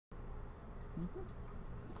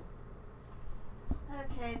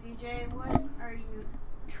Okay, DJ, what are you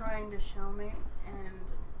trying to show me? And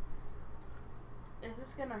is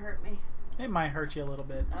this gonna hurt me? It might hurt you a little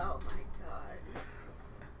bit. Oh my god.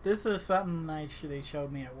 This is something they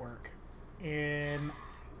showed me at work. And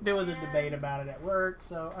there was a debate about it at work,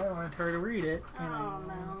 so I wanted her to read it. Oh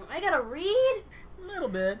no. I gotta read? A little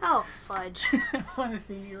bit. Oh, fudge. I want to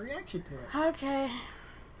see your reaction to it. Okay.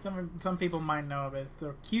 Some people might know of it.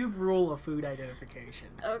 The cube rule of food identification.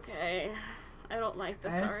 Okay. I don't like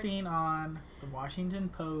this As art. seen on the Washington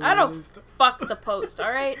Post. I don't fuck the Post,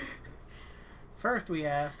 alright? First we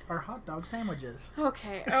ask, are hot dog sandwiches?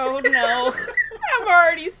 Okay. Oh no. I'm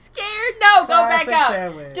already scared. No, go back Classic up.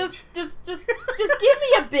 sandwich. Just give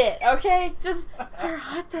me a bit, okay? Just are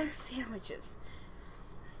hot dog sandwiches.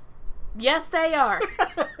 Yes, they are.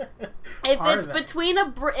 If Are it's they? between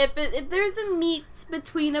if there's a meat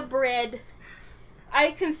between a bread,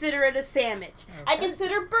 I consider it a sandwich. Okay. I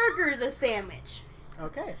consider burgers a sandwich.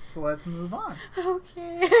 Okay, so let's move on.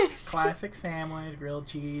 Okay. Classic sandwich, grilled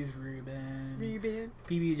cheese, Reuben. Reuben.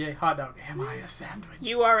 PBJ, hot dog. Am I a sandwich?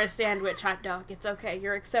 You are a sandwich hot dog. It's okay.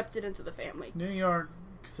 You're accepted into the family. New York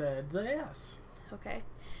said yes. Okay.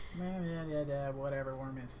 Whatever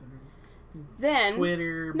we're missing. Then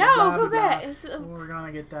Twitter. No, blah, go blah, back. blah. We're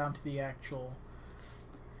gonna get down to the actual.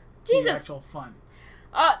 Jesus. The actual fun.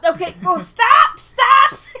 Okay. Well, stop!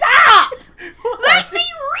 Let me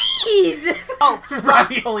read. Oh,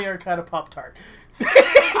 Ravioli are kind of Pop-Tart.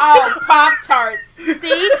 Oh, Pop-Tarts. See?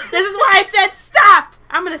 This is why I said stop.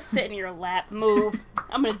 I'm gonna sit in your lap. Move.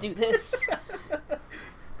 I'm gonna do this.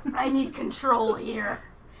 I need control here.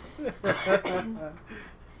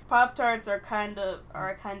 Pop-Tarts are kind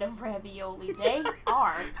of ravioli. They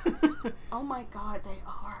are. Oh my god, they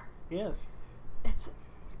are. Yes. It's.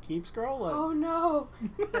 Keep scrolling. Oh no.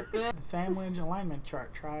 The sandwich alignment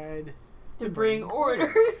chart tried To bring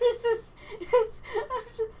order. This is.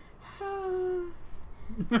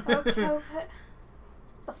 Okay.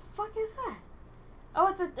 The fuck is that?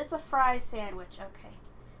 Oh, it's a fry sandwich. Okay.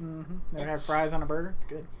 Mm-hmm. Never had fries on a burger? It's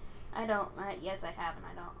good. I don't. Yes, I have, and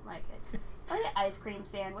I don't like it. Oh yeah, ice cream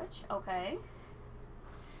sandwich. Okay.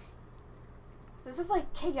 So this is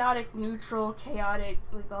like chaotic neutral, chaotic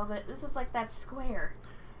like all that. This is like that square.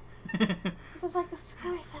 This is like a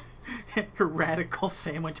square. Radical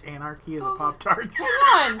sandwich anarchy is a Pop-Tart. Hang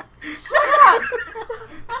on! Shut up!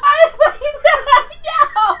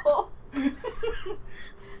 No!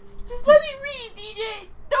 Just let me read, DJ.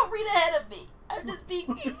 Don't read ahead of me. I'm just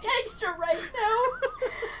being extra right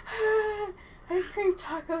now. Ice cream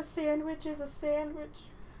taco sandwich is a sandwich.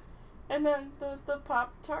 And then the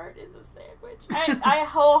Pop-Tart is a sandwich. I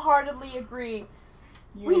wholeheartedly agree.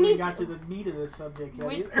 You ain't got to the meat of this subject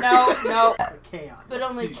yet. No. Chaos. But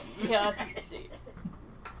only chaos ensued.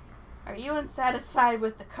 Are you unsatisfied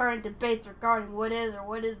with the current debates regarding what is or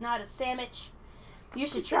what is not a sandwich? You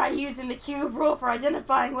should try using the cube rule for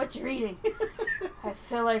identifying what you're eating. I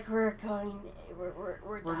feel like we're going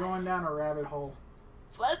down a rabbit hole.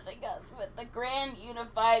 Blessing us with the grand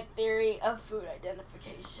unified theory of food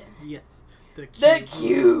identification. Yes. The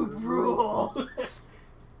cube rule.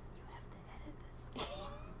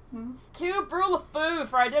 Cube rule of food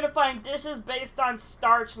for identifying dishes based on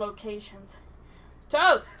starch locations.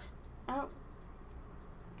 Toast. Oh.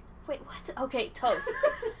 Wait, what? Okay, toast.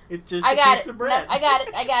 It's just a piece of bread. No, I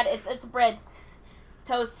got it. It's bread.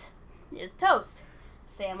 Toast is toast.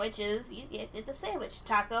 Sandwich is it's a sandwich.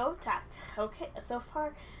 Taco. Okay, so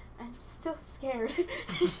far I'm still scared.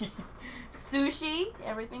 Sushi.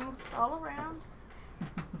 Everything's all around.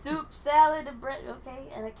 Soup, salad, and bread. Okay,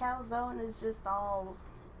 and a calzone is just all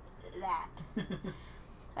that.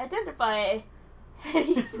 Identify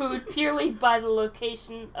any food purely by the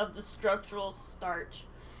location of the structural starch.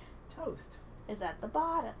 Toast is at the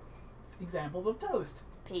bottom. Examples of toast: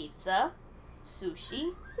 pizza,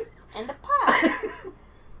 sushi, and a pie.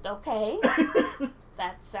 Okay,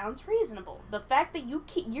 that sounds reasonable. The fact that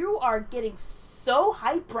you are getting so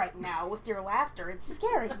hype right now with your laughter, it's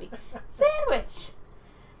scaring me. Sandwich,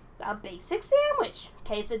 a basic sandwich.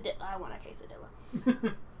 Quesadilla. I want a quesadilla.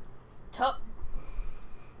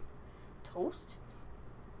 Toast?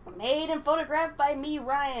 Made and photographed by me,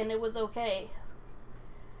 Ryan. It was okay.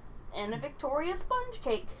 And a Victoria sponge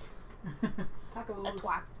cake.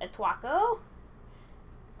 Tacos. A twaco?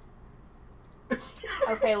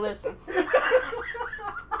 Okay, listen.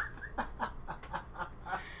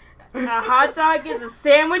 A hot dog is a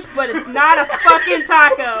sandwich, but it's not a fucking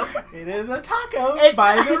taco. It is a taco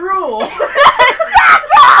by the rule. It's not a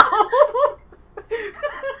taco!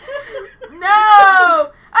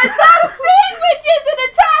 No! I saw sandwiches in a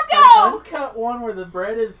taco! Uncut one where the the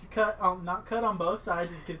bread is not cut on both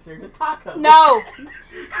sides is considered a taco. No.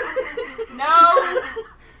 No.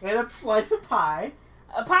 And a slice of pie.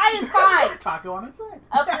 A pie is fine. Taco on its side.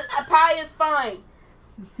 A pie is fine.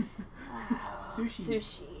 Sushi.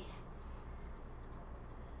 Sushi.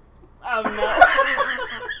 Oh no.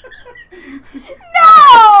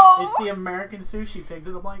 No! It's the American sushi pigs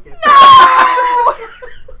in a blanket. No!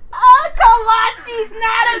 Kolachi's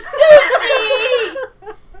not a sushi!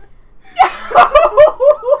 No!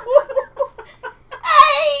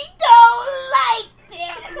 I don't like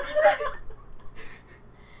this!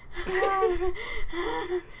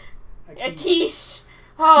 A quiche.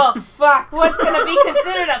 Oh fuck, what's gonna be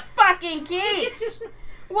considered a fucking quiche?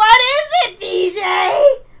 What is it, DJ?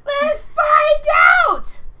 Let's find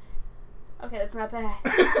out! Okay, that's not bad.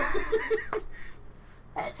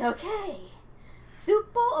 That's okay.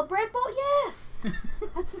 Soup bowl? A bread bowl? Yes!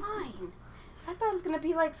 That's fine. I thought it was gonna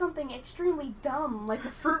be like something extremely dumb, like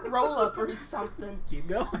a fruit roll-up or something. Keep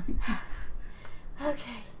going.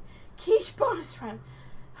 Okay. Quiche bonus round.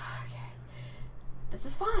 Okay. This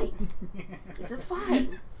is fine. This is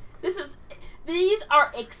fine. These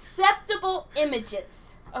are acceptable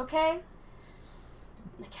images. Okay?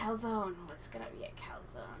 The calzone. What's gonna be a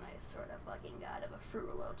calzone? I sort of fucking got a Fruit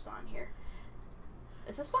Roll-Ups on here.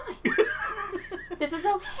 This is fine. This is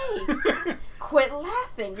okay. Quit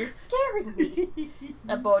laughing. You're scaring me.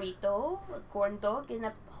 A burrito, a corn dog, and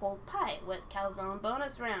a whole pie with calzone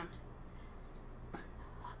bonus round. A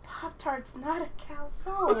Pop-Tart's not a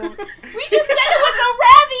calzone. We just said it was a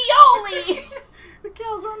ravioli. The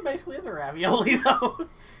calzone basically is a ravioli, though.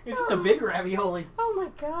 It's just a big ravioli. Oh my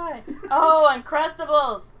god. Oh,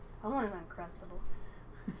 Uncrustables. I want an Uncrustable.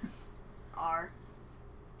 R.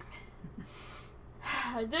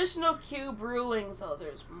 Additional cube rulings. Oh,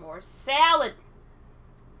 there's more salad.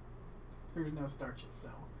 There's no starches, so.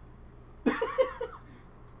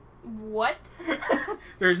 What?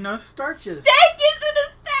 There's no starches. Steak isn't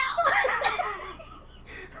a salad.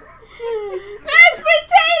 Mashed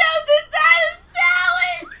potatoes is not a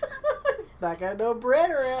salad. It's not got no bread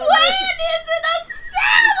around Flan it. isn't a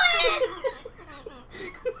salad.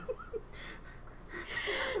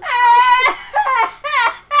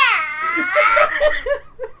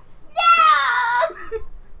 No!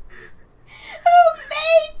 Who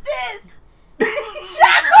made this?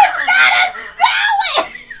 Chocolate's not a salad!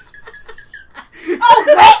 A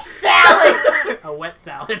wet salad! A wet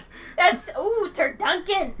salad. That's, ooh,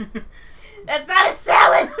 turducken. That's not a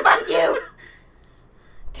salad! Fuck you!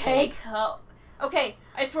 Cake. Oh. Okay,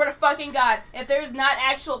 I swear to fucking God, if there's not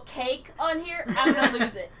actual cake on here, I'm gonna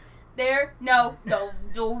lose it. There, no.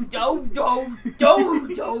 Do.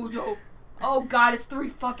 Oh God, it's 3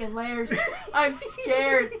 fucking layers. I'm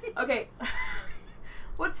scared. Okay.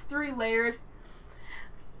 What's 3 layered?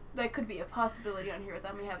 That could be a possibility on here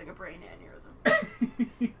without me having a brain aneurysm.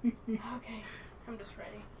 Okay, I'm just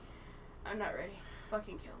ready. I'm not ready.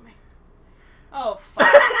 Fucking kill me. Oh,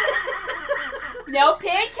 fuck. No,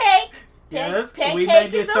 pancake! Yes, pancake we made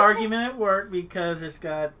is this okay. argument at work because it's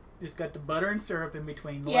got the butter and syrup in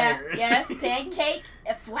between the layers. Yes, pancake,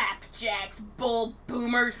 flapjacks, bull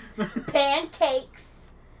boomers,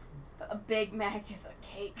 pancakes. A Big Mac is a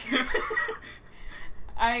cake.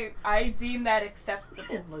 I deem that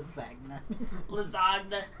acceptable. Lasagna.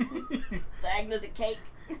 Lasagna. Lasagna's a cake.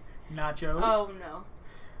 Nachos. Oh no.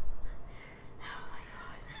 Oh my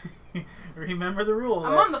God. Remember the rule.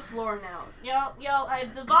 I'm on the floor now. Y'all,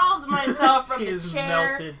 I've devolved myself from She the is chair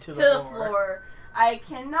melted to to the the floor. I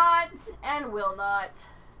cannot and will not.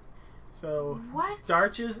 So, What?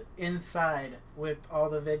 starches inside with all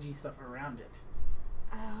the veggie stuff around it.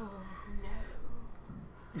 Oh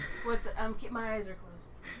no. What's my eyes are closed.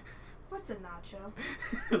 What's a nacho?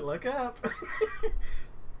 Look up.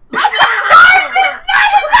 Lucky Charms is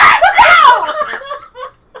not a nacho!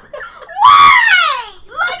 Why?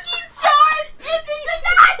 Lucky Charms isn't a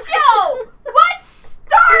nacho! What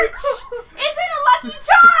starch isn't a Lucky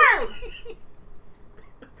Charm?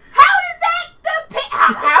 How does that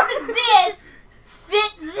how does this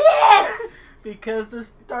fit this? Because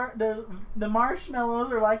the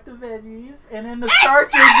marshmallows are like the veggies, and then the It's starch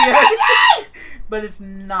is not a veggie! but it's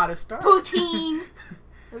not a starch. Poutine.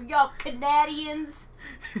 Y'all Canadians.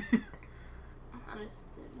 Honest,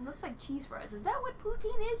 it looks like cheese fries. Is that what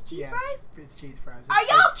poutine is? Cheese fries? It's cheese fries. Are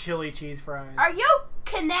It's y'all like chili cheese fries. Are you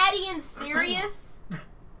Canadians serious?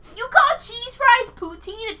 You call cheese fries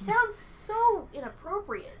poutine? It sounds so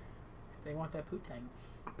inappropriate. They want that poutine.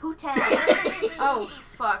 Poutine. Oh,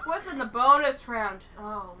 fuck. What's in the bonus round?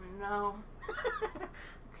 Oh, no.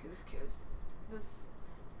 Couscous. This...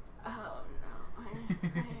 Oh, no.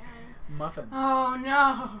 Muffins. Oh,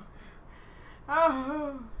 no.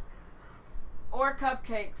 Oh. Or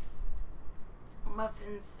cupcakes.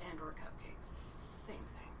 Muffins and or cupcakes. Same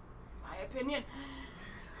thing, in my opinion.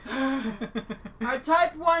 Are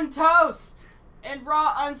type 1 toast in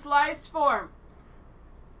raw unsliced form.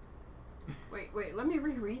 Wait, let me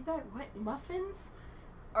reread that. What? Muffins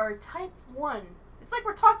are type 1. It's like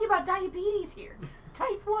we're talking about diabetes here.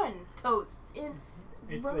 Type 1 toast in...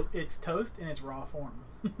 It's toast in its raw form.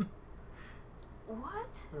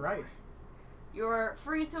 What? Rice. You're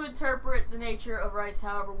free to interpret the nature of rice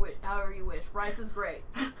however you wish. Rice is great.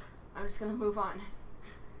 I'm just gonna move on.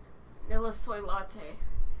 Vanilla soy latte.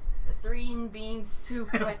 The 3-bean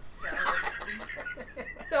soup wet salad.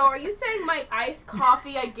 So are you saying my iced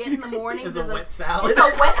coffee I get in the mornings is a wet salad? Is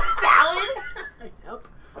a wet salad? Yep.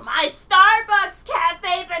 My Starbucks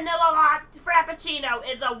cafe vanilla latte frappuccino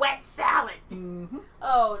is a wet salad. Mm-hmm.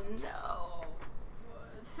 Oh no.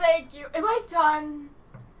 Thank you. Am I done?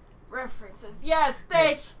 References. Yes,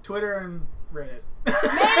 Yes. Twitter and Reddit. Made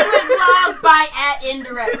with love by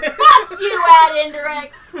 @indirect. Fuck you,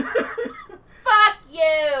 @indirect.